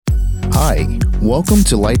Hi, welcome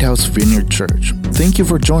to Lighthouse Vineyard Church. Thank you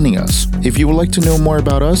for joining us. If you would like to know more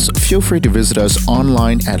about us, feel free to visit us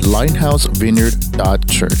online at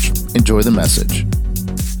lighthousevineyard.church. Enjoy the message.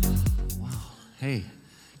 Wow. Hey,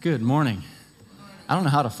 good morning. I don't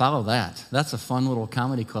know how to follow that. That's a fun little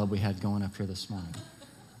comedy club we had going up here this morning.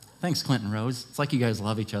 Thanks, Clinton Rose. It's like you guys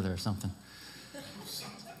love each other or something.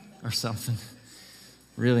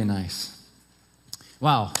 Really nice.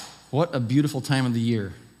 Wow, what a beautiful time of the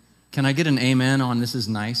year. Can I get an amen on this is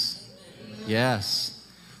nice? Amen. Yes.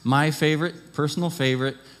 My personal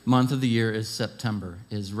favorite month of the year is September,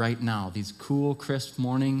 is right now. These cool, crisp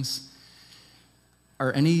mornings.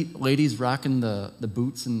 Are any ladies rocking the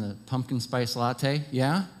boots and the pumpkin spice latte?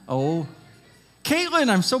 Yeah? Oh, Caitlin,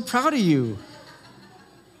 I'm so proud of you.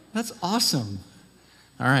 That's awesome.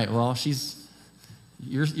 All right, well,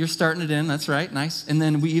 you're starting it in. That's right, nice. And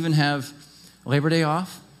then we even have Labor Day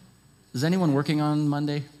off. Is anyone working on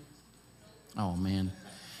Monday? Oh, man.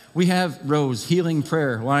 We have Rose, healing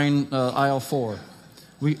prayer, aisle 4.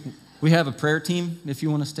 We have a prayer team if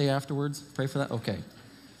you want to stay afterwards. Pray for that? Okay.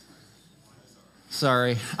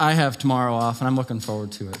 Sorry, I have tomorrow off, and I'm looking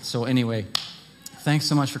forward to it. So anyway, thanks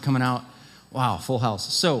so much for coming out. Wow, full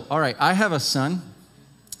house. So, all right, I have a son,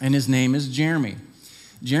 and his name is Jeremy.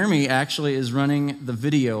 Jeremy actually is running the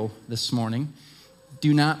video this morning.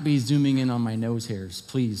 Do not be zooming in on my nose hairs,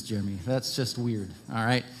 please, Jeremy. That's just weird, all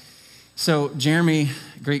right? So Jeremy,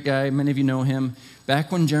 great guy, many of you know him.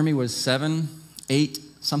 Back when Jeremy was 7, 8,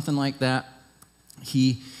 something like that,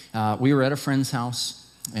 we were at a friend's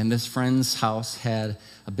house, and this friend's house had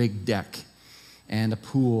a big deck and a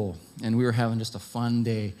pool, and we were having just a fun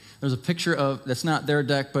day. There's a picture of, that's not their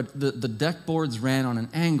deck, but the deck boards ran on an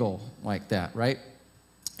angle like that, right?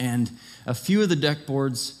 And a few of the deck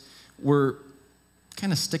boards were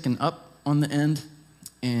kind of sticking up on the end,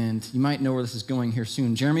 and you might know where this is going here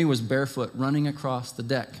soon. Jeremy was barefoot running across the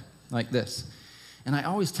deck like this. And I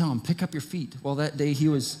always tell him, pick up your feet. Well, that day he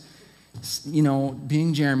was,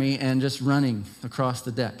 being Jeremy and just running across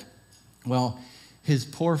the deck. Well, his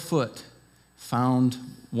poor foot found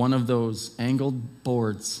one of those angled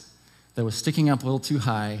boards that was sticking up a little too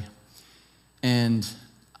high. And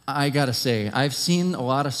I gotta say, I've seen a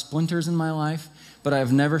lot of splinters in my life, but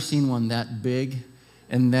I've never seen one that big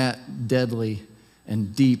and that deadly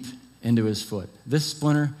and deep into his foot. This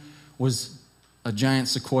splinter was a giant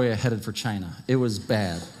sequoia headed for China. It was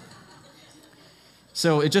bad.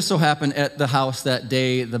 So it just so happened at the house that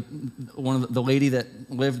day, the lady that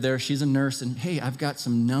lived there, she's a nurse, and hey, I've got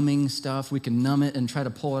some numbing stuff. We can numb it and try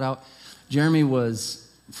to pull it out. Jeremy was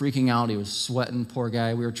freaking out. He was sweating, poor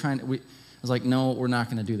guy. I was like, no, we're not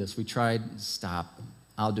going to do this. We tried, stop.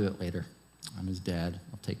 I'll do it later. I'm his dad.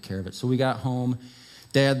 I'll take care of it. So we got home.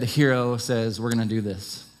 Dad, the hero, says, we're going to do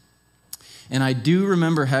this. And I do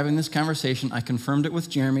remember having this conversation. I confirmed it with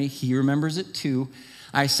Jeremy. He remembers it too.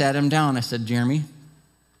 I sat him down. I said, Jeremy,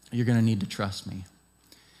 you're going to need to trust me.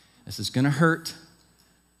 This is going to hurt,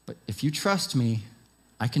 but if you trust me,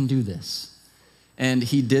 I can do this. And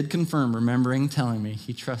he did confirm, remembering telling me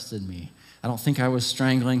he trusted me. I don't think I was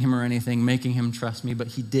strangling him or anything, making him trust me, but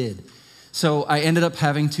he did. So I ended up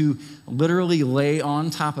having to literally lay on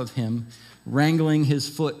top of him, wrangling his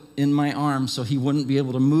foot in my arm so he wouldn't be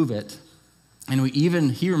able to move it. And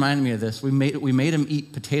he reminded me of this. We made him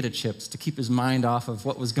eat potato chips to keep his mind off of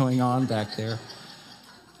what was going on back there.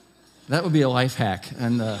 That would be a life hack.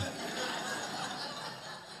 And that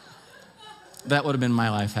would have been my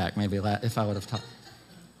life hack, maybe, if I would have taught.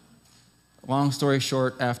 Long story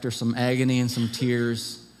short, after some agony and some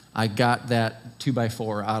tears, I got that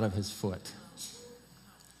 2x4 out of his foot.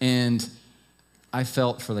 And I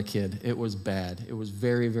felt for the kid. It was bad. It was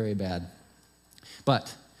very, very bad.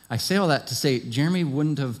 But I say all that to say Jeremy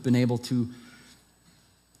wouldn't have been able to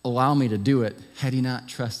allow me to do it had he not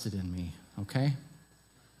trusted in me, okay?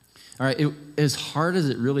 All right, as hard as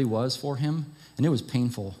it really was for him, and it was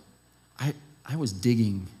painful, I was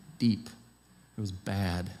digging deep. It was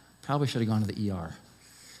bad. Probably should have gone to the ER.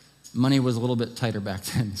 Money was a little bit tighter back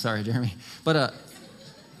then. Sorry, Jeremy. But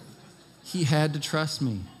he had to trust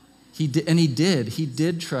me. He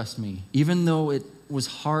did trust me. Even though it was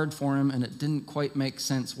hard for him and it didn't quite make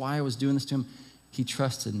sense why I was doing this to him, he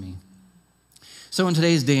trusted me. So in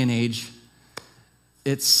today's day and age,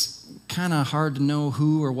 it's kind of hard to know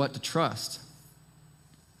who or what to trust.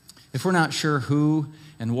 If we're not sure who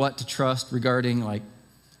and what to trust regarding like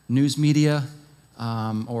news media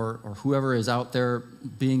or whoever is out there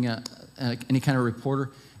being any kind of reporter,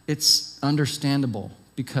 it's understandable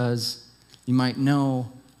because you might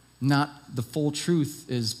know not the full truth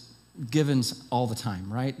is given all the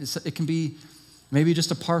time, right? It can be maybe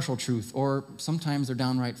just a partial truth, or sometimes they're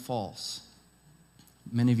downright false.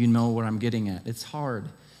 Many of you know what I'm getting at. It's hard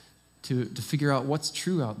to figure out what's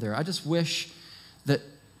true out there. I just wish that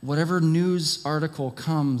whatever news article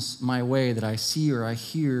comes my way that I see or I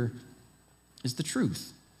hear is the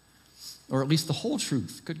truth, or at least the whole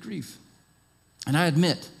truth. Good grief. And I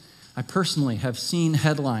admit, I personally have seen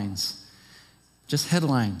headlines, just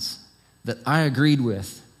headlines, that I agreed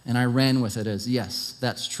with, and I ran with it as, yes,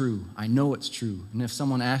 that's true. I know it's true. And if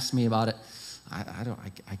someone asks me about it,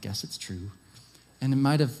 I guess it's true. And it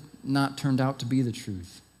might have not turned out to be the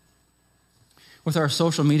truth. With our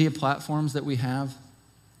social media platforms that we have,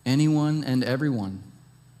 anyone and everyone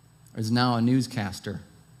is now a newscaster.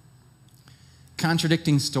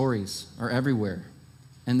 Contradicting stories are everywhere,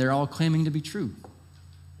 and they're all claiming to be true.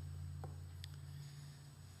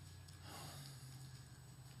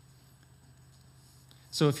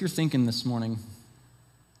 So if you're thinking this morning,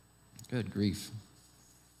 good grief,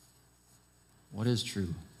 what is true?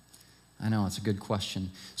 I know, it's a good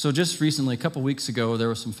question. So just recently, a couple weeks ago, there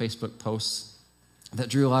were some Facebook posts that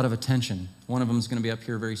drew a lot of attention. One of them is going to be up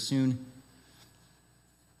here very soon.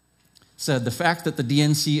 Said, the fact that the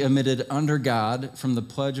DNC omitted "under God" from the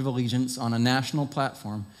Pledge of Allegiance on a national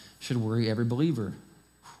platform should worry every believer.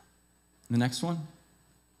 The next one.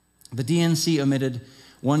 The DNC omitted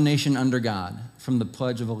 "one nation under God" from the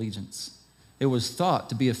Pledge of Allegiance. It was thought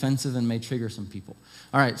to be offensive and may trigger some people.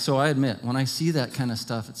 All right, so I admit, when I see that kind of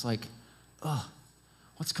stuff, it's like,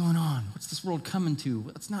 what's going on? What's this world coming to?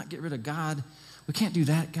 Let's not get rid of God. We can't do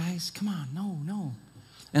that, guys. Come on, no.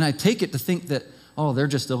 And I take it to think that, they're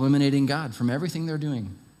just eliminating God from everything they're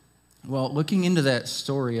doing. Well, looking into that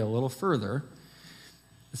story a little further,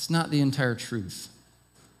 it's not the entire truth.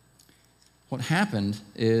 What happened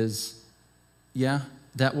is,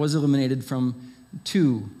 that was eliminated from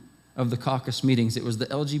 2 of the caucus meetings. It was the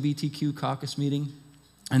LGBTQ caucus meeting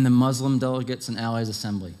and the Muslim Delegates and Allies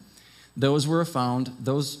Assembly. They were found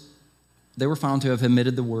to have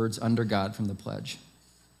omitted the words "under God" from the pledge.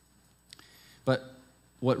 But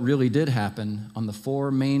what really did happen on the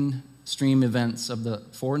 4 mainstream events of the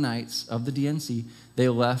 4 nights of the DNC, they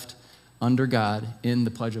left "under God" in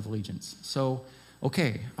the Pledge of Allegiance. So,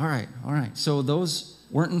 okay, all right. So those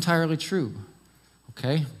weren't entirely true,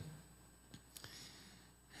 okay?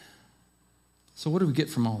 So what do we get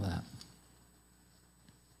from all that?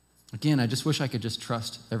 Again, I just wish I could just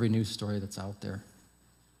trust every news story that's out there.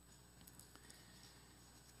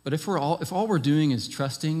 But if all we're doing is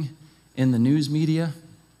trusting in the news media,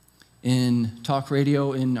 in talk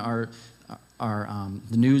radio, in our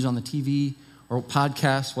the news on the TV or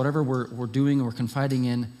podcasts, whatever we're doing or confiding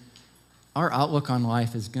in, our outlook on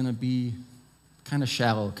life is going to be kind of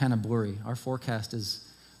shallow, kind of blurry. Our forecast is,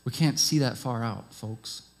 we can't see that far out,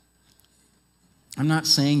 folks. I'm not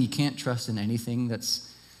saying you can't trust in anything that's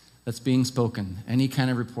being spoken, any kind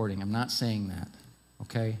of reporting. I'm not saying that,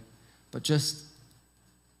 okay? But just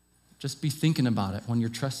be thinking about it when you're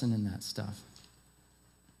trusting in that stuff.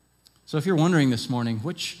 So if you're wondering this morning,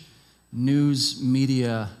 which news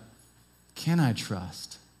media can I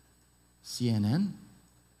trust? CNN?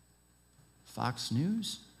 Fox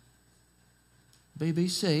News?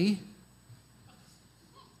 BBC?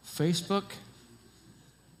 Facebook?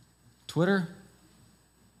 Twitter?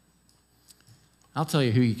 I'll tell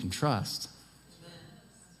you who you can trust.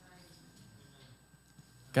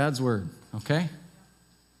 God's word, okay?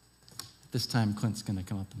 This time Clint's going to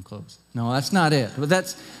come up and close. No, that's not it. But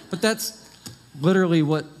that's literally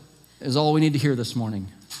what is all we need to hear this morning.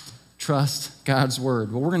 Trust God's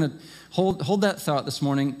word. Well, we're going to hold that thought this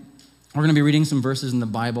morning. We're going to be reading some verses in the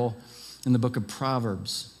Bible in the book of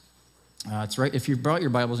Proverbs. It's right. If you brought your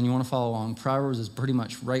Bibles and you want to follow along, Proverbs is pretty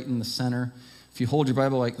much right in the center. If you hold your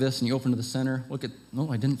Bible like this and you open to the center, I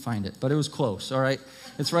didn't find it, but it was close, all right?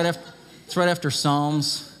 It's right after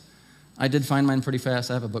Psalms. I did find mine pretty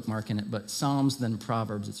fast. I have a bookmark in it, but Psalms, then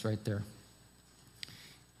Proverbs, it's right there.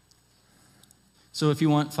 So if you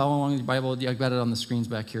want, follow along with your Bible. I've got it on the screens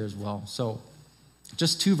back here as well. So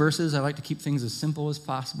just 2 verses. I like to keep things as simple as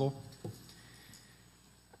possible.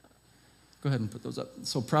 Go ahead and put those up.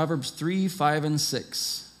 So Proverbs 3, 5, and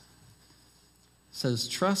 6 says,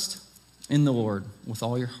 "Trust in the Lord with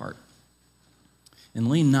all your heart, and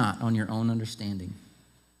lean not on your own understanding.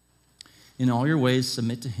 In all your ways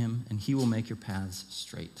submit to him, and he will make your paths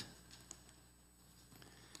straight."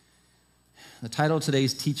 The title of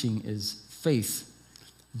today's teaching is Faith,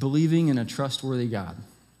 Believing in a Trustworthy God.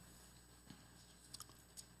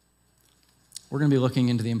 We're going to be looking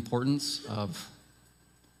into the importance of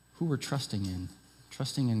who we're trusting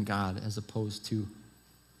in God as opposed to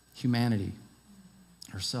humanity,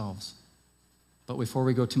 ourselves. But before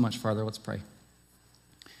we go too much farther, let's pray.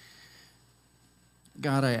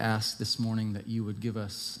 God, I ask this morning that you would give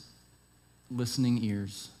us listening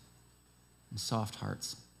ears and soft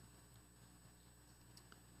hearts.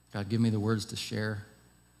 God, give me the words to share.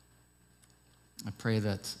 I pray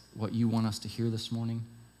that what you want us to hear this morning,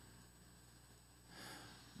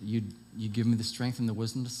 you give me the strength and the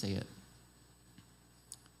wisdom to say it.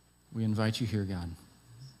 We invite you here, God.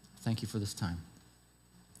 Thank you for this time.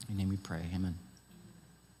 In your name we pray. Amen.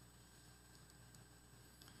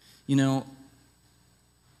 You know,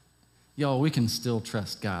 y'all, we can still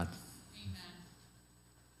trust God. Amen.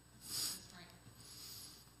 That's right.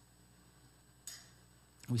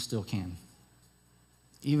 We still can.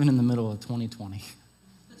 Even in the middle of 2020,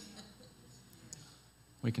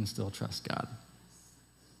 we can still trust God.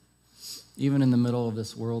 Even in the middle of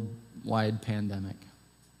this worldwide pandemic,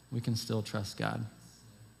 we can still trust God.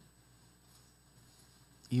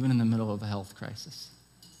 Even in the middle of a health crisis,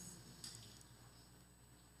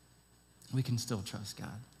 we can still trust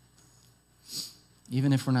God.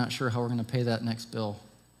 Even if we're not sure how we're going to pay that next bill,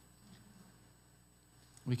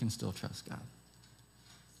 we can still trust God.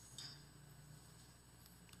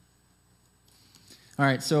 All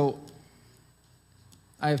right, so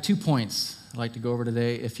I have 2 points I'd like to go over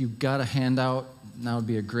today. If you've got a handout, now would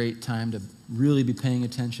be a great time to really be paying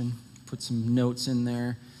attention. Put some notes in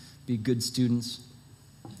there. Be good students.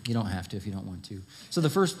 You don't have to if you don't want to. So the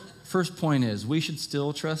first point is we should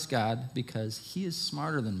still trust God because he is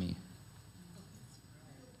smarter than me.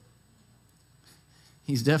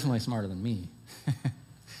 He's definitely smarter than me.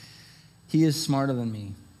 He is smarter than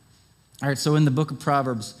me. All right, so in the book of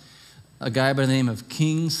Proverbs, a guy by the name of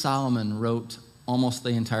King Solomon wrote almost the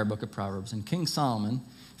entire book of Proverbs. And King Solomon,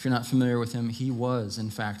 if you're not familiar with him, he was, in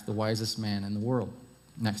fact, the wisest man in the world,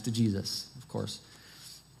 next to Jesus, of course.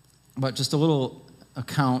 But just a little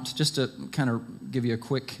account, just to kind of give you a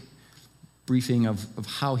quick briefing of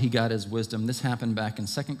how he got his wisdom. This happened back in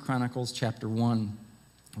 2 Chronicles chapter 1.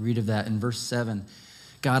 Read of that in verse 7.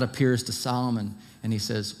 God appears to Solomon, and he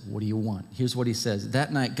says, what do you want? Here's what he says.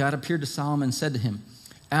 That night, God appeared to Solomon and said to him,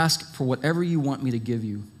 ask for whatever you want me to give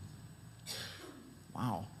you.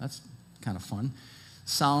 Wow, that's kind of fun.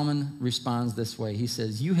 Solomon responds this way. He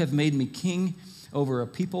says, you have made me king over a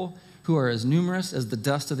people who are as numerous as the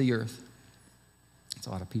dust of the earth. That's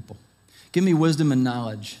a lot of people. Give me wisdom and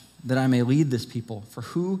knowledge that I may lead this people. For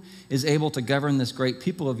who is able to govern this great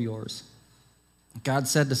people of yours? God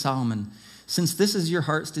said to Solomon, since this is your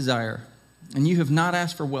heart's desire, and you have not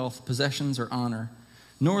asked for wealth, possessions, or honor,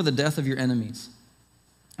 nor the death of your enemies,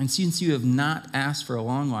 and since you have not asked for a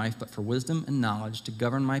long life, but for wisdom and knowledge to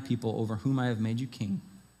govern my people over whom I have made you king,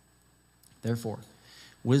 therefore,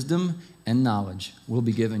 wisdom and knowledge will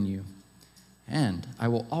be given you, and I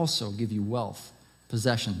will also give you wealth,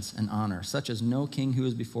 possessions, and honor, such as no king who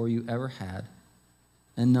is before you ever had,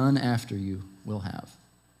 and none after you will have.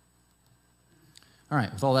 All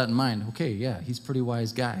right, with all that in mind, okay, yeah, he's a pretty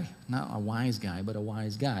wise guy. Not a wise guy, but a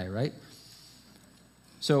wise guy, right?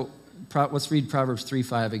 So let's read Proverbs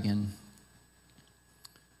 3:5 again.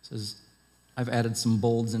 It says, I've added some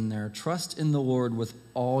bolds in there. Trust in the Lord with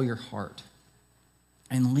all your heart,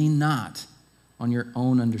 and lean not on your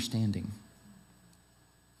own understanding.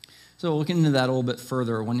 So looking into that a little bit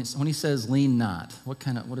further, when he says lean not, what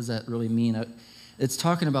does that really mean? It's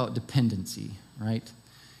talking about dependency, right?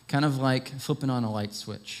 Kind of like flipping on a light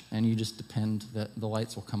switch, and you just depend that the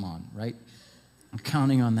lights will come on, right? I'm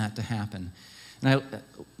counting on that to happen. And I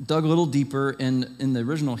dug a little deeper in the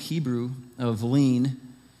original Hebrew of lean.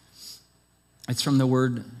 It's from the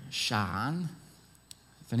word sha'an.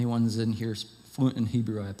 If anyone's in here fluent in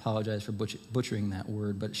Hebrew, I apologize for butchering that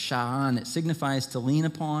word. But sha'an, it signifies to lean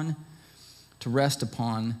upon, to rest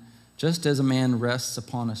upon, just as a man rests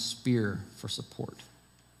upon a spear for support.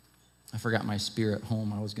 I forgot my spear at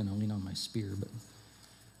home. I was going to lean on my spear, but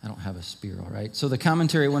I don't have a spear, all right? So the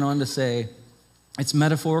commentary went on to say, its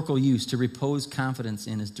metaphorical use to repose confidence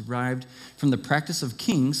in is derived from the practice of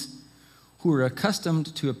kings who were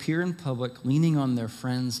accustomed to appear in public leaning on their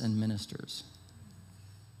friends and ministers.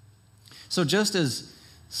 So just as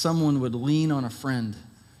someone would lean on a friend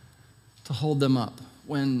to hold them up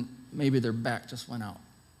when maybe their back just went out.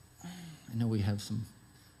 I know we have some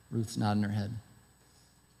Ruth's nodding her head.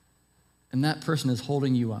 And that person is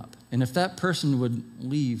holding you up. And if that person would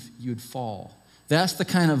leave, you'd fall. That's the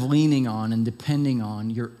kind of leaning on and depending on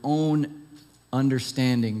your own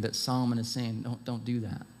understanding that Solomon is saying, don't do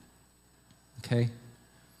that. Okay?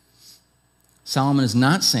 Solomon is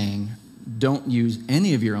not saying, don't use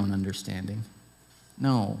any of your own understanding.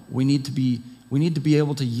 No, we need to be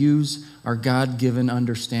able to use our God-given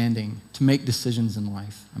understanding to make decisions in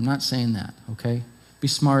life. I'm not saying that, okay? Be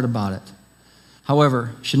smart about it.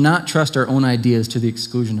 However, should not trust our own ideas to the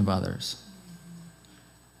exclusion of others.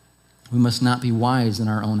 We must not be wise in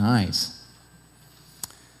our own eyes.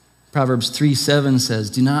 Proverbs 3:7 says,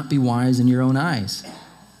 "Do not be wise in your own eyes.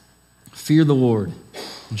 Fear the Lord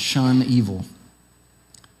and shun evil."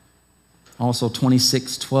 Also,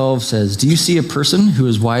 26:12 says, "Do you see a person who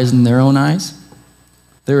is wise in their own eyes?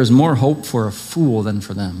 There is more hope for a fool than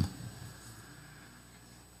for them."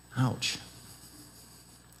 Ouch.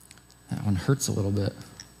 That one hurts a little bit.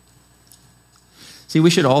 See, we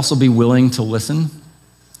should also be willing to listen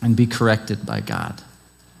and be corrected by God,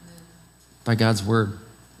 by God's word.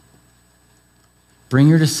 Bring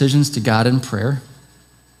your decisions to God in prayer.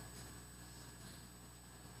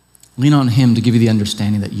 Lean on Him to give you the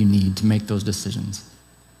understanding that you need to make those decisions.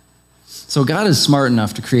 So God is smart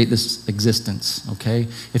enough to create this existence, okay?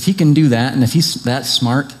 If He can do that, and if He's that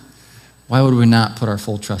smart, why would we not put our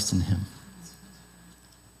full trust in Him?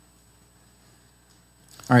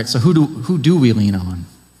 All right, so who do we lean on?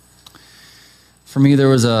 For me, there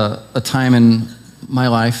was a time in my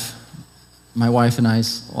life, my wife and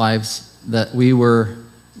I's lives, that we were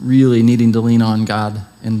really needing to lean on God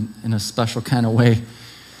in a special kind of way.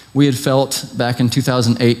 We had felt back in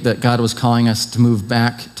 2008 that God was calling us to move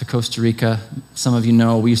back to Costa Rica. Some of you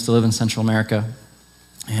know we used to live in Central America,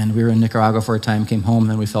 and we were in Nicaragua for a time, came home,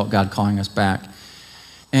 and then we felt God calling us back.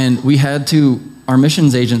 And we had to, our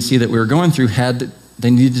missions agency that we were going through they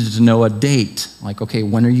needed to know a date. Like, okay,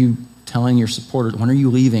 when are you telling your supporters, when are you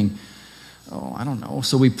leaving? Oh, I don't know.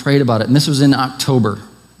 So we prayed about it, and this was in October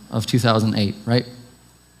of 2008, right?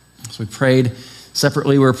 So we prayed.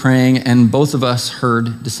 Separately, we were praying, and both of us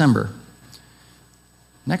heard December.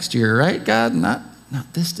 Next year, right, God? Not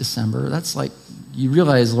this December. That's like, you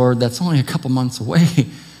realize, Lord, that's only a couple months away.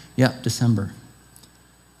 Yep, December.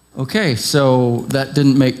 Okay, so that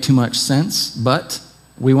didn't make too much sense, but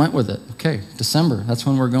we went with it. Okay, December, that's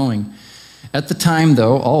when we're going. At the time,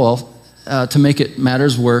 though, to make it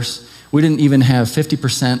matters worse, we didn't even have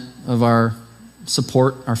 50% of our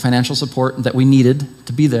support, our financial support that we needed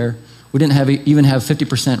to be there. We didn't even have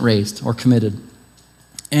 50% raised or committed.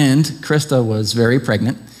 And Krista was very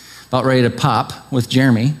pregnant, about ready to pop with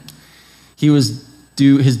Jeremy. His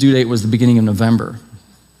due date was the beginning of November.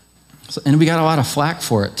 And we got a lot of flack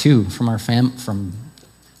for it too, from our from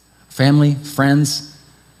family, friends.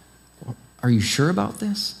 Are you sure about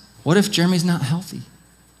this? What if Jeremy's not healthy?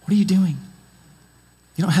 What are you doing?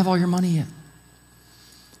 You don't have all your money yet.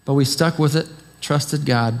 But we stuck with it, trusted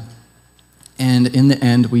God, and in the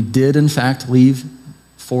end, we did, in fact, leave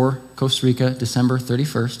for Costa Rica December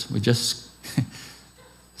 31st. We just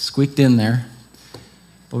squeaked in there,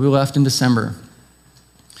 but we left in December.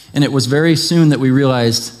 And it was very soon that we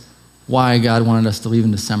realized why God wanted us to leave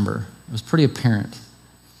in December. It was pretty apparent.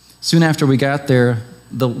 Soon after we got there,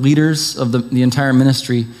 the leaders of the entire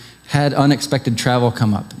ministry had unexpected travel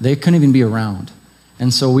come up. They couldn't even be around.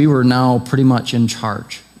 And so we were now pretty much in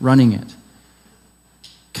charge, running it.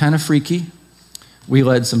 Kind of freaky. We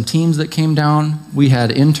led some teams that came down. We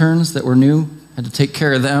had interns that were new, had to take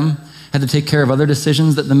care of them, had to take care of other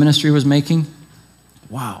decisions that the ministry was making.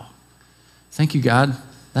 Wow. Thank you, God.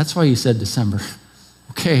 That's why you said December.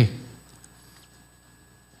 Okay.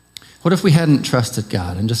 What if we hadn't trusted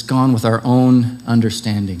God and just gone with our own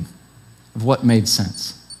understanding of what made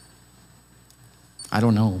sense? I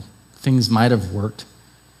don't know. Things might have worked,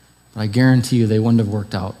 but I guarantee you they wouldn't have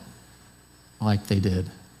worked out like they did.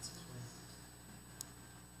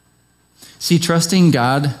 See, trusting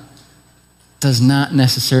God does not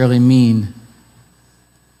necessarily mean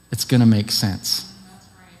it's going to make sense.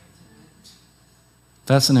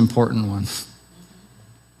 That's an important one.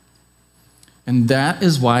 And that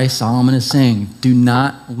is why Solomon is saying, do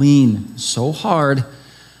not lean so hard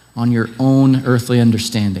on your own earthly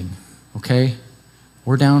understanding, okay?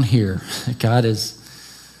 We're down here. God is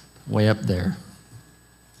way up there.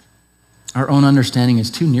 Our own understanding is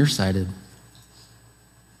too nearsighted.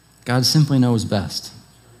 God simply knows best.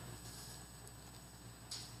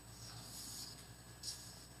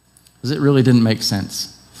 Because it really didn't make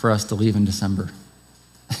sense for us to leave in December.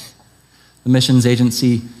 The missions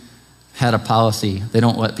agency had a policy. They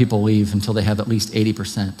don't let people leave until they have at least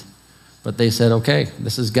 80%. But they said, okay,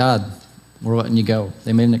 this is God. We're letting you go.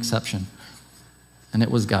 They made an exception. And it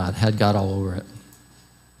was God, had God all over it.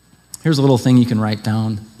 Here's a little thing you can write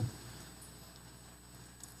down.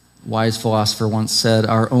 A wise philosopher once said,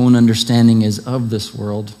 our own understanding is of this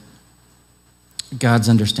world. God's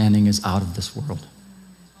understanding is out of this world.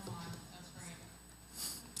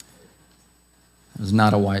 It was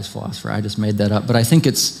not a wise philosopher. I just made that up. But I think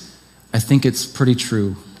it's pretty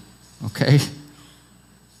true. Okay?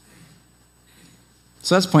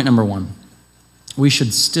 So that's point number one. we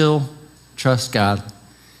should still trust God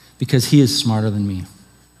because he is smarter than me.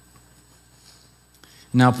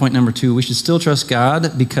 Now, point number 2, we should still trust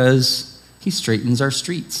God because he straightens our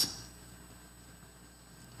streets.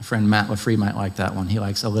 My friend Matt LaFree might like that one. He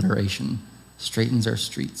likes alliteration. Straightens our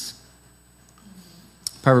streets.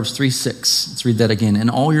 Proverbs 3:6. Let's read that again. In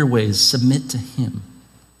all your ways, submit to him,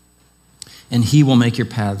 and he will make your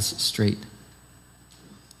paths straight.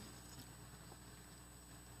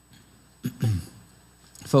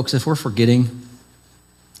 Folks, if we're forgetting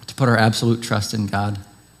to put our absolute trust in God,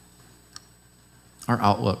 our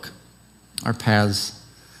outlook, our paths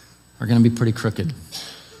are going to be pretty crooked,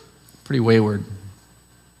 pretty wayward.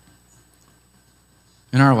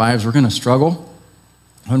 In our lives, we're going to struggle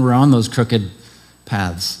when we're on those crooked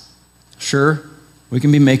paths. Sure, we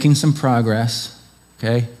can be making some progress,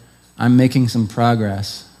 okay? I'm making some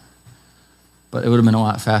progress, but it would have been a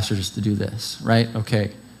lot faster just to do this, right?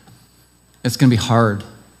 Okay. It's going to be hard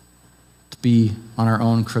to be on our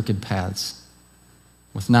own crooked paths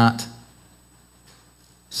with not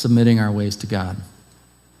submitting our ways to God.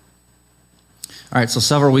 All right, so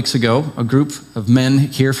several weeks ago, a group of men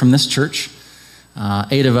here from this church,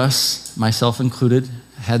 8 of us, myself included,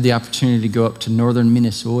 had the opportunity to go up to northern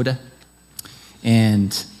Minnesota,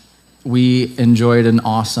 and we enjoyed an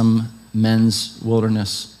awesome men's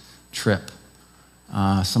wilderness trip.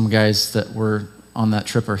 Some guys that were on that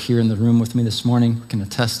trip are here in the room with me this morning, can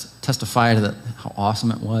testify to that, how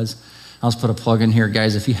awesome it was. I'll just put a plug in here.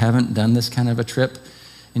 Guys, if you haven't done this kind of a trip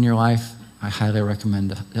in your life, I highly recommend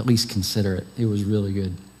to at least consider it. It was really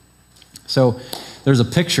good. So there's a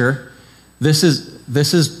picture. We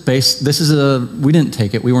didn't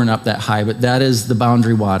take it. We weren't up that high, but that is the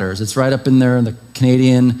Boundary Waters. It's right up in there in the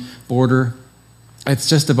Canadian border. It's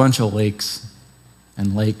just a bunch of lakes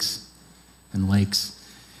and lakes and lakes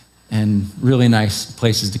and really nice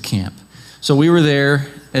places to camp. So we were there.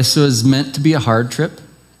 This was meant to be a hard trip,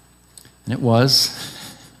 and it was.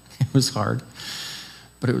 It was hard,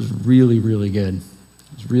 but it was really, really good.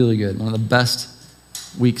 It was really good. One of the best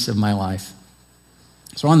weeks of my life.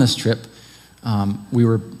 So on this trip, we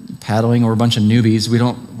were paddling. We're a bunch of newbies.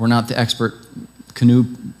 We're not the expert canoe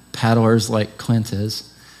paddlers like Clint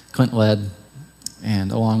is. Clint led,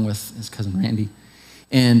 and along with his cousin Randy.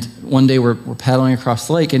 And one day we're paddling across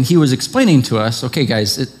the lake, and he was explaining to us, okay,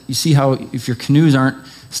 guys, you see how if your canoes aren't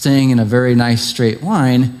staying in a very nice straight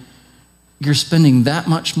line, you're spending that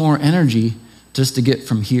much more energy just to get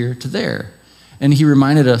from here to there. And he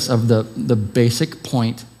reminded us of the basic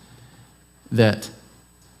point that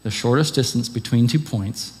the shortest distance between 2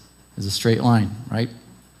 points is a straight line, right?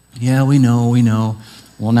 Yeah, we know.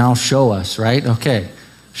 Well, now show us, right? Okay,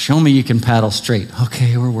 show me you can paddle straight.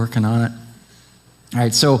 Okay, we're working on it. All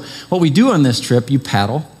right, so what we do on this trip, you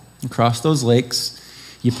paddle across those lakes,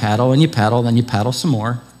 you paddle and you paddle, then you paddle some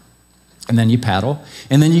more, and then you paddle,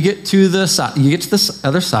 and then you get to the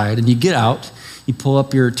other side, and you get out, you pull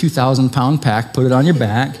up your 2,000-pound pack, put it on your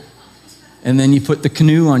back, and then you put the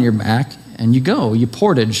canoe on your back, and you go. You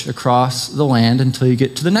portage across the land until you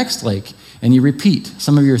get to the next lake, and you repeat.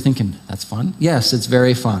 Some of you are thinking, that's fun? Yes, it's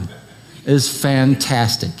very fun. It is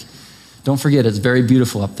fantastic. Don't forget, it's very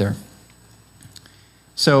beautiful up there.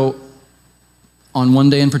 So on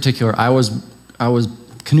one day in particular, I was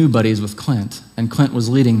canoe buddies with Clint, and Clint was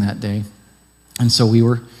leading that day. And so we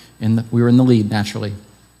were in the lead naturally.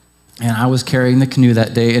 And I was carrying the canoe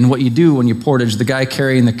that day. And what you do when you portage, the guy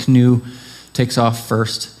carrying the canoe takes off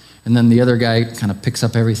first, and then the other guy kind of picks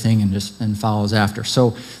up everything and follows after.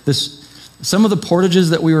 So some of the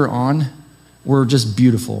portages that we were on were just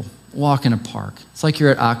beautiful. Walk in a park. It's like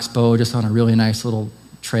you're at Oxbow, just on a really nice little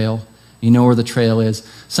trail. You know where the trail is.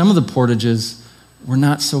 Some of the portages were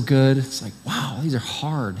not so good. It's like, wow, these are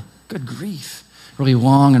hard. Good grief. Really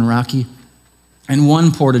long and rocky. And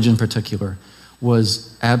one portage in particular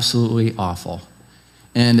was absolutely awful.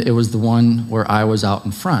 And it was the one where I was out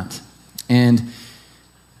in front. And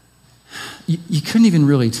you couldn't even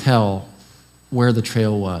really tell where the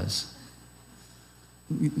trail was.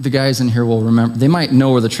 The guys in here will remember. They might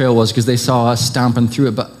know where the trail was because they saw us stomping through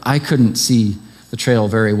it, but I couldn't see the trail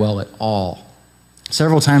very well at all.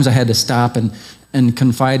 Several times I had to stop and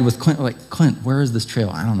confide with Clint, like, Clint, where is this trail?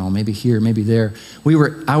 I don't know, maybe here, maybe there.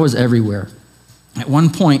 I was everywhere. At one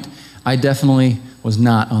point, I definitely was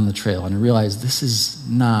not on the trail, and I realized this is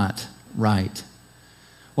not right.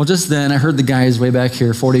 Well, just then, I heard the guys way back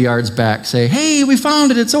here, 40 yards back, say, hey, we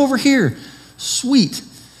found it, it's over here. Sweet.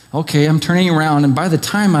 Okay, I'm turning around, and by the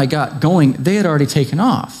time I got going, they had already taken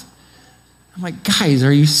off. I'm like, guys,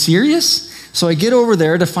 are you serious? So I get over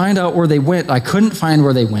there to find out where they went. I couldn't find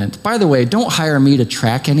where they went. By the way, don't hire me to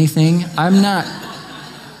track anything. I'm not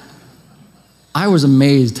I was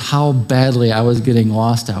amazed how badly I was getting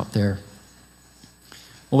lost out there.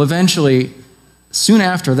 Well, eventually, soon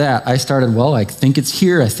after that, I started, well, I think it's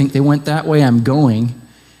here. I think they went that way. I'm going.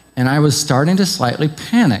 And I was starting to slightly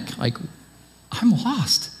panic. Like, I'm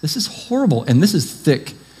lost. This is horrible. And this is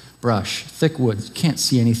thick brush, thick woods. Can't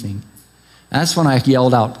see anything. And that's when I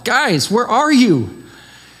yelled out, guys, where are you?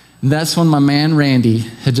 And that's when my man Randy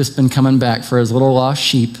had just been coming back for his little lost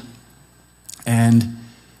sheep. And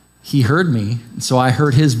he heard me. And so I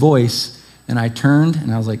heard his voice. And I turned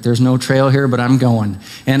and I was like, there's no trail here, but I'm going.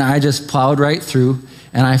 And I just plowed right through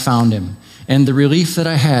and I found him. And the relief that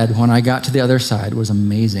I had when I got to the other side was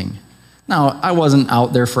amazing. Now, I wasn't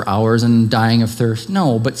out there for hours and dying of thirst.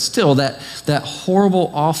 No, but still, that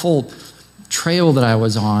horrible, awful trail that I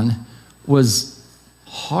was on was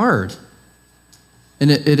hard.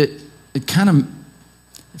 And it kind of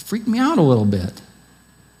freaked me out a little bit.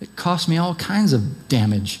 It cost me all kinds of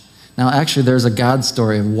damage. Now, actually, there's a God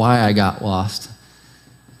story of why I got lost.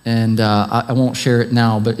 And I won't share it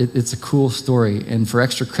now, but it's a cool story. And for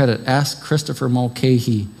extra credit, ask Christopher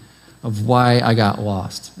Mulcahy of why I got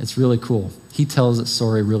lost. It's really cool. He tells that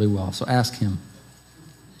story really well, so ask him.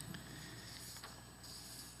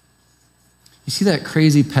 You see that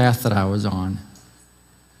crazy path that I was on?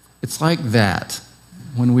 It's like that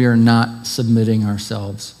when we are not submitting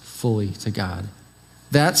ourselves fully to God.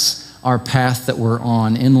 That's our path that we're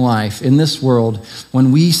on in life, in this world,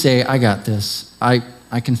 when we say, I got this, I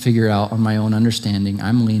can figure it out on my own understanding,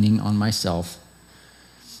 I'm leaning on myself,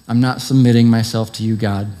 I'm not submitting myself to you,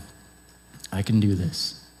 God, I can do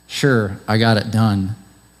this. Sure, I got it done,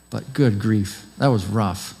 but good grief, that was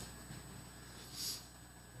rough.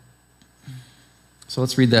 So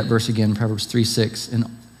let's read that verse again, Proverbs 3:6.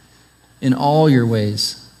 In all your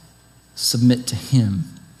ways, submit to him,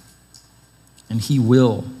 and he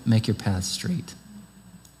will make your path straight.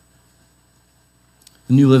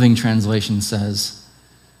 The New Living Translation says,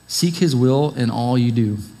 seek his will in all you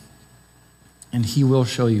do, and he will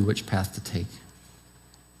show you which path to take.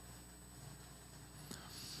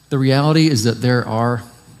 The reality is that there are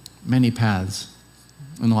many paths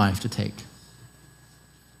in life to take.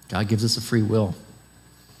 God gives us a free will.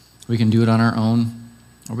 We can do it on our own,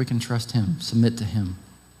 or we can trust him, submit to him.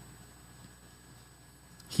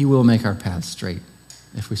 He will make our paths straight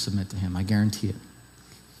if we submit to him. I guarantee it.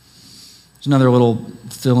 There's another little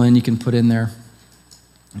fill-in you can put in there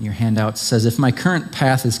in your handout. It says, if my current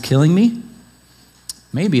path is killing me,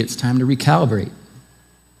 maybe it's time to recalibrate.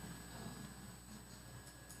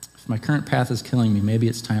 If my current path is killing me, maybe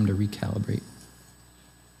it's time to recalibrate.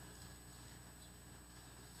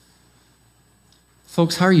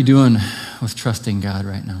 Folks, how are you doing with trusting God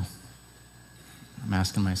right now? I'm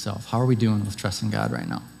asking myself, how are we doing with trusting God right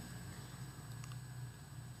now?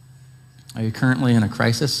 Are you currently in a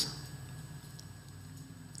crisis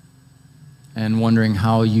and wondering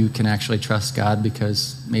how you can actually trust God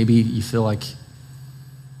because maybe you feel like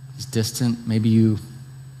he's distant, maybe you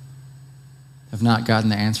have not gotten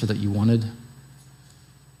the answer that you wanted?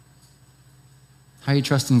 How are you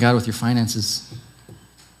trusting God with your finances?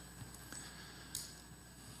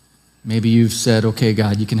 Maybe you've said, okay,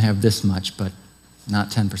 God, you can have this much, but not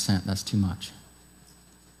 10%, that's too much.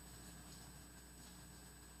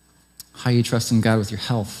 How are you trusting God with your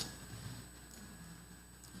health?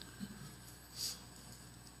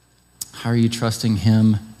 How are you trusting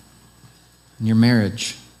him in your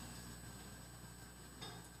marriage,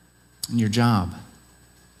 in your job?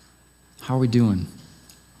 How are we doing?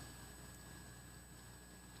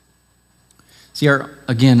 See,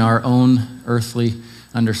 our own earthly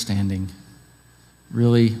understanding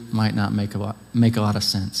really might not make a lot of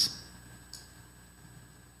sense.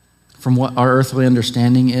 From what our earthly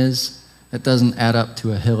understanding is, it doesn't add up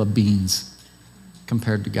to a hill of beans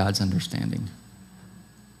compared to God's understanding.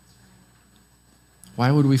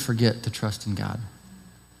 Why would we forget to trust in God?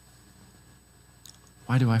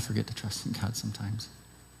 Why do I forget to trust in God sometimes?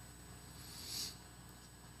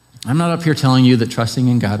 I'm not up here telling you that trusting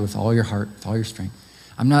in God with all your heart, with all your strength,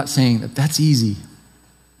 I'm not saying that that's easy.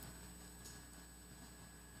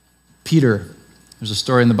 Peter, there's a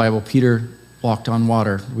story in the Bible, Peter walked on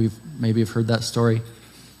water. We've maybe have heard that story.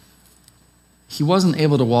 He wasn't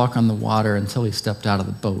able to walk on the water until he stepped out of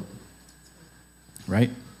the boat, right?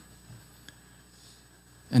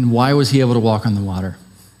 And why was he able to walk on the water?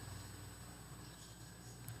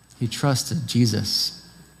 He trusted Jesus.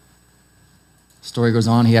 The story goes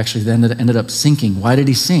on, he actually then ended up sinking. Why did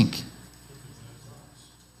he sink?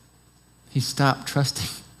 He stopped trusting.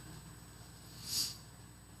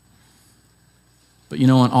 But you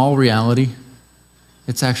know, in all reality,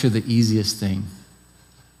 it's actually the easiest thing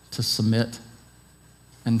to submit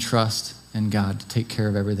and trust in God to take care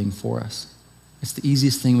of everything for us. It's the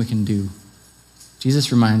easiest thing we can do.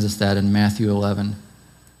 Jesus reminds us that in Matthew 11,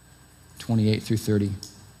 28 through 30. It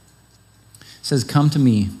says, "Come to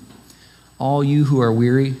me, all you who are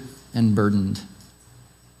weary and burdened,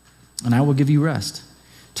 and I will give you rest.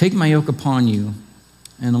 Take my yoke upon you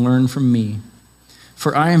and learn from me,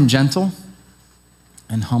 for I am gentle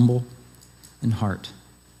and humble in heart,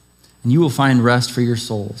 and you will find rest for your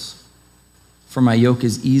souls. For my yoke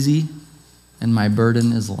is easy and my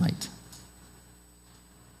burden is light."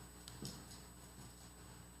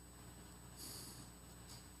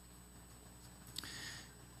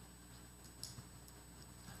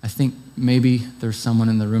 I think maybe there's someone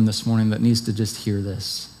in the room this morning that needs to just hear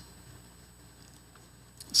this.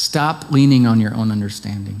 Stop leaning on your own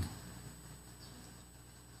understanding.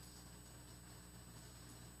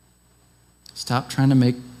 Stop trying to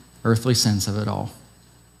make earthly sense of it all.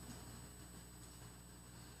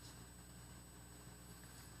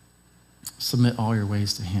 Submit all your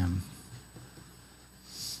ways to him.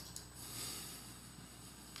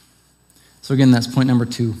 So again, that's point number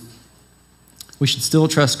 2. We should still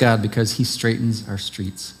trust God because he straightens our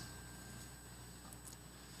streets.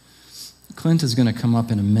 Clint is going to come up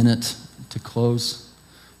in a minute to close,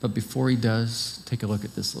 but before he does, take a look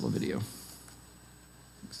at this little video.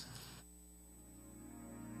 Thanks.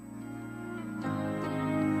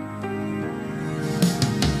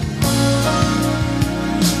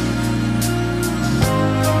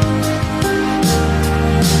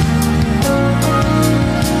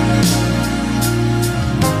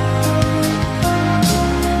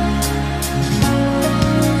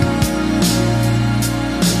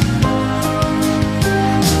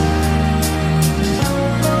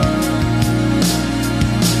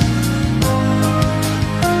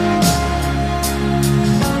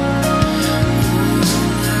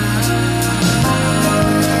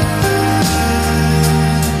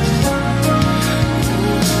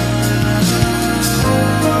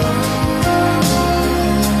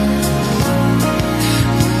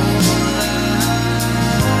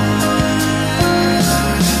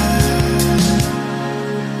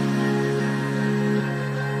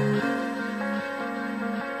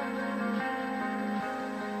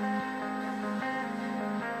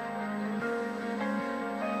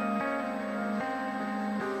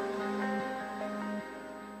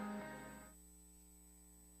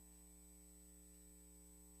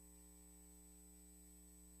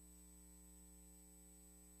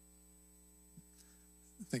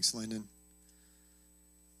 Thanks, Lyndon.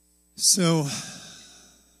 So,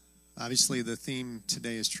 obviously the theme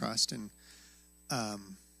today is trust, and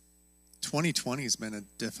 2020 has been a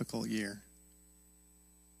difficult year.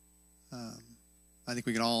 I think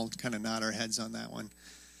we can all kind of nod our heads on that one.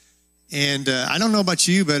 And I don't know about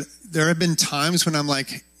you, but there have been times when I'm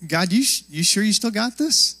like, God, you sure you still got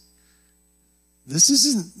this? This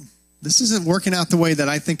isn't working out the way that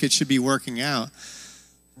I think it should be working out.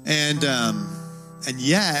 And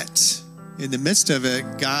yet, in the midst of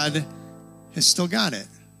it, God has still got it,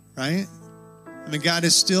 right? I mean, God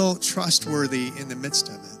is still trustworthy in the midst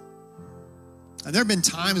of it. And there have been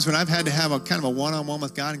times when I've had to have a kind of a one-on-one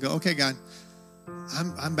with God and go, okay, God,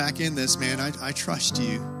 I'm back in this, man. I trust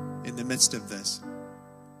you in the midst of this.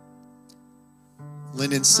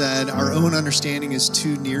 Lyndon said, our own understanding is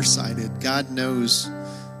too nearsighted. God knows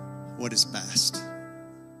what is best.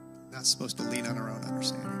 We're not supposed to lean on our own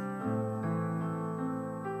understanding.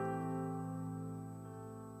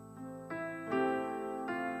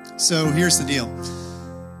 So here's the deal.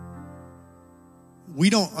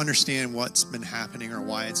 We don't understand what's been happening or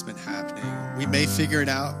why it's been happening. We may figure it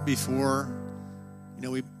out before,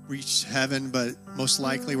 we reach heaven, but most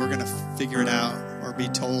likely we're going to figure it out or be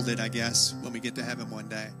told it, I guess, when we get to heaven one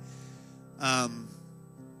day.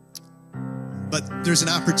 But there's an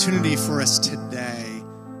opportunity for us today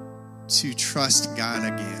to trust God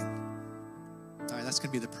again. All right, that's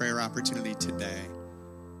going to be the prayer opportunity today.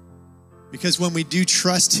 Because when we do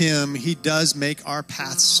trust him, he does make our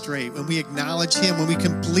paths straight. When we acknowledge him, when we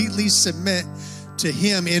completely submit to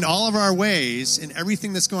him in all of our ways, in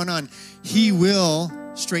everything that's going on, he will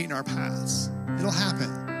straighten our paths. It'll happen.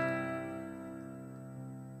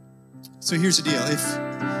 So here's the deal.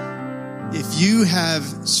 If you have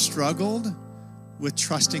struggled with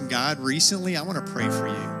trusting God recently, I want to pray for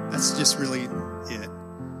you. That's just really it.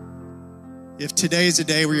 If today is a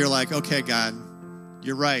day where you're like, okay, God,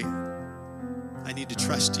 you're right. I need to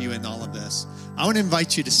trust you in all of this. I want to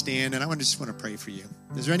invite you to stand, and I just want to pray for you.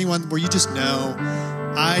 Is there anyone where you just know,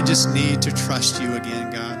 I just need to trust you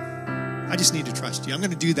again, God? I just need to trust you. I'm going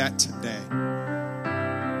to do that today.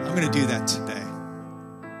 I'm going to do that today.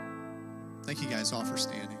 Thank you guys all for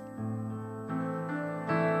standing.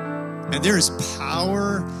 And there is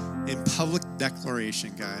power in public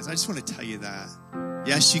declaration, guys. I just want to tell you that.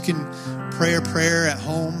 Yes, you can pray a prayer at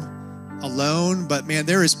home alone, but man,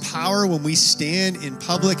 there is power when we stand in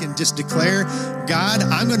public and just declare, God,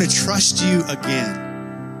 I'm going to trust you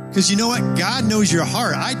again. Because you know what? God knows your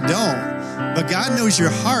heart. I don't, but God knows your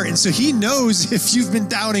heart. And so he knows if you've been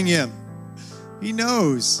doubting him. He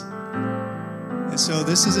knows. And so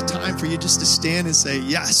this is a time for you just to stand and say,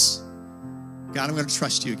 yes, God, I'm going to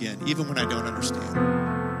trust you again, even when I don't understand.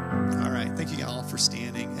 All right. Thank you all for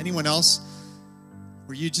standing. Anyone else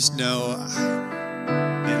where you just know,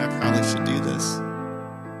 man, I probably should do this?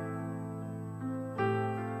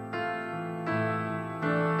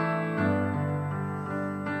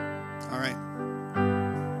 All right.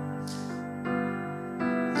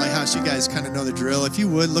 Lighthouse, you guys kind of know the drill. If you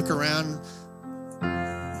would, look around,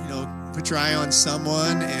 put your eye on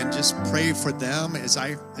someone and just pray for them as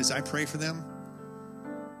I pray for them.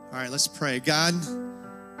 All right, let's pray. God,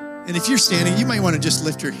 and if you're standing, you might want to just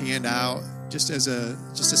lift your hand out just as a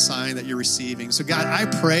sign that you're receiving. So God, I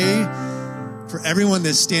pray for everyone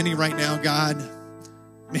that's standing right now, God.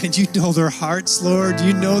 Man, you know their hearts, Lord.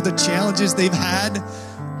 You know the challenges they've had.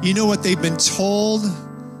 You know what they've been told,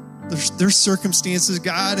 their circumstances,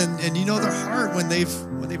 God, and you know their heart when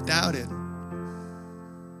they've doubted.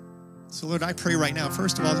 So, Lord, I pray right now,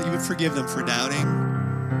 first of all, that you would forgive them for doubting.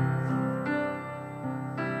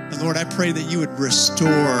 And, Lord, I pray that you would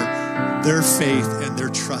restore their faith and their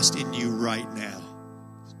trust in you right now.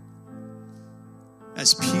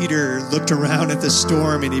 As Peter looked around at the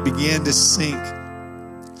storm and he began to sink,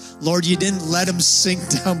 Lord, you didn't let him sink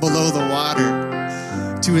down below the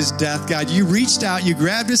water to his death, God. You reached out, you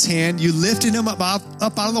grabbed his hand, you lifted him up out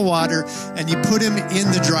of the water, and you put him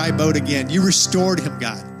in the dry boat again. You restored him,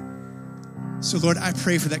 God. So, Lord, I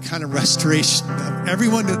pray for that kind of restoration of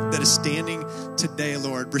everyone that is standing today,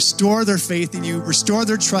 Lord. Restore their faith in you. Restore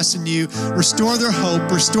their trust in you. Restore their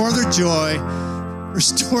hope. Restore their joy.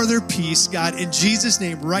 Restore their peace, God, in Jesus'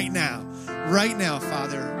 name, right now. Right now,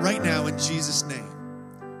 Father. Right now, in Jesus' name.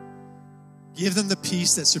 Give them the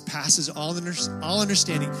peace that surpasses all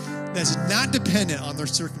understanding, that's not dependent on their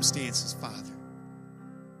circumstances, Father.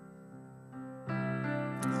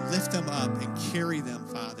 Lift them up and carry them,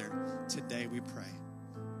 Father. Today we pray.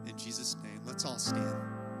 In Jesus' name, let's all stand.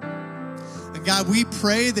 And God, we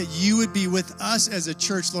pray that you would be with us as a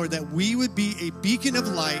church, Lord, that we would be a beacon of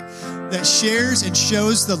light that shares and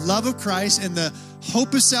shows the love of Christ and the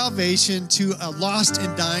hope of salvation to a lost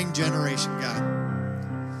and dying generation,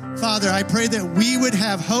 God. Father, I pray that we would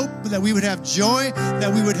have hope, that we would have joy,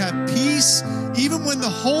 that we would have peace, even when the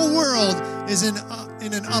whole world is in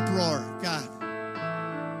an uproar, God.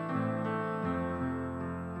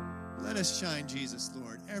 Let us shine Jesus,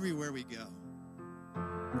 Lord, everywhere we go.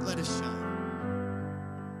 Let us shine.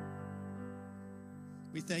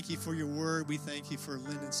 We thank you for your word. We thank you for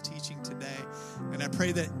Lyndon's teaching today. And I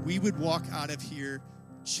pray that we would walk out of here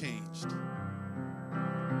changed.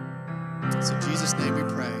 It's in Jesus' name we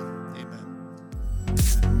pray. Amen.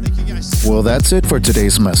 Thank you, guys. Well, that's it for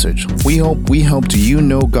today's message. We hope we helped you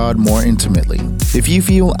know God more intimately. If you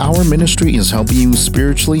feel our ministry is helping you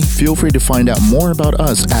spiritually, feel free to find out more about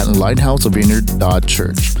us at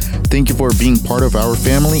lighthousevineyard.church. Thank you for being part of our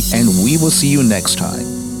family, and we will see you next time.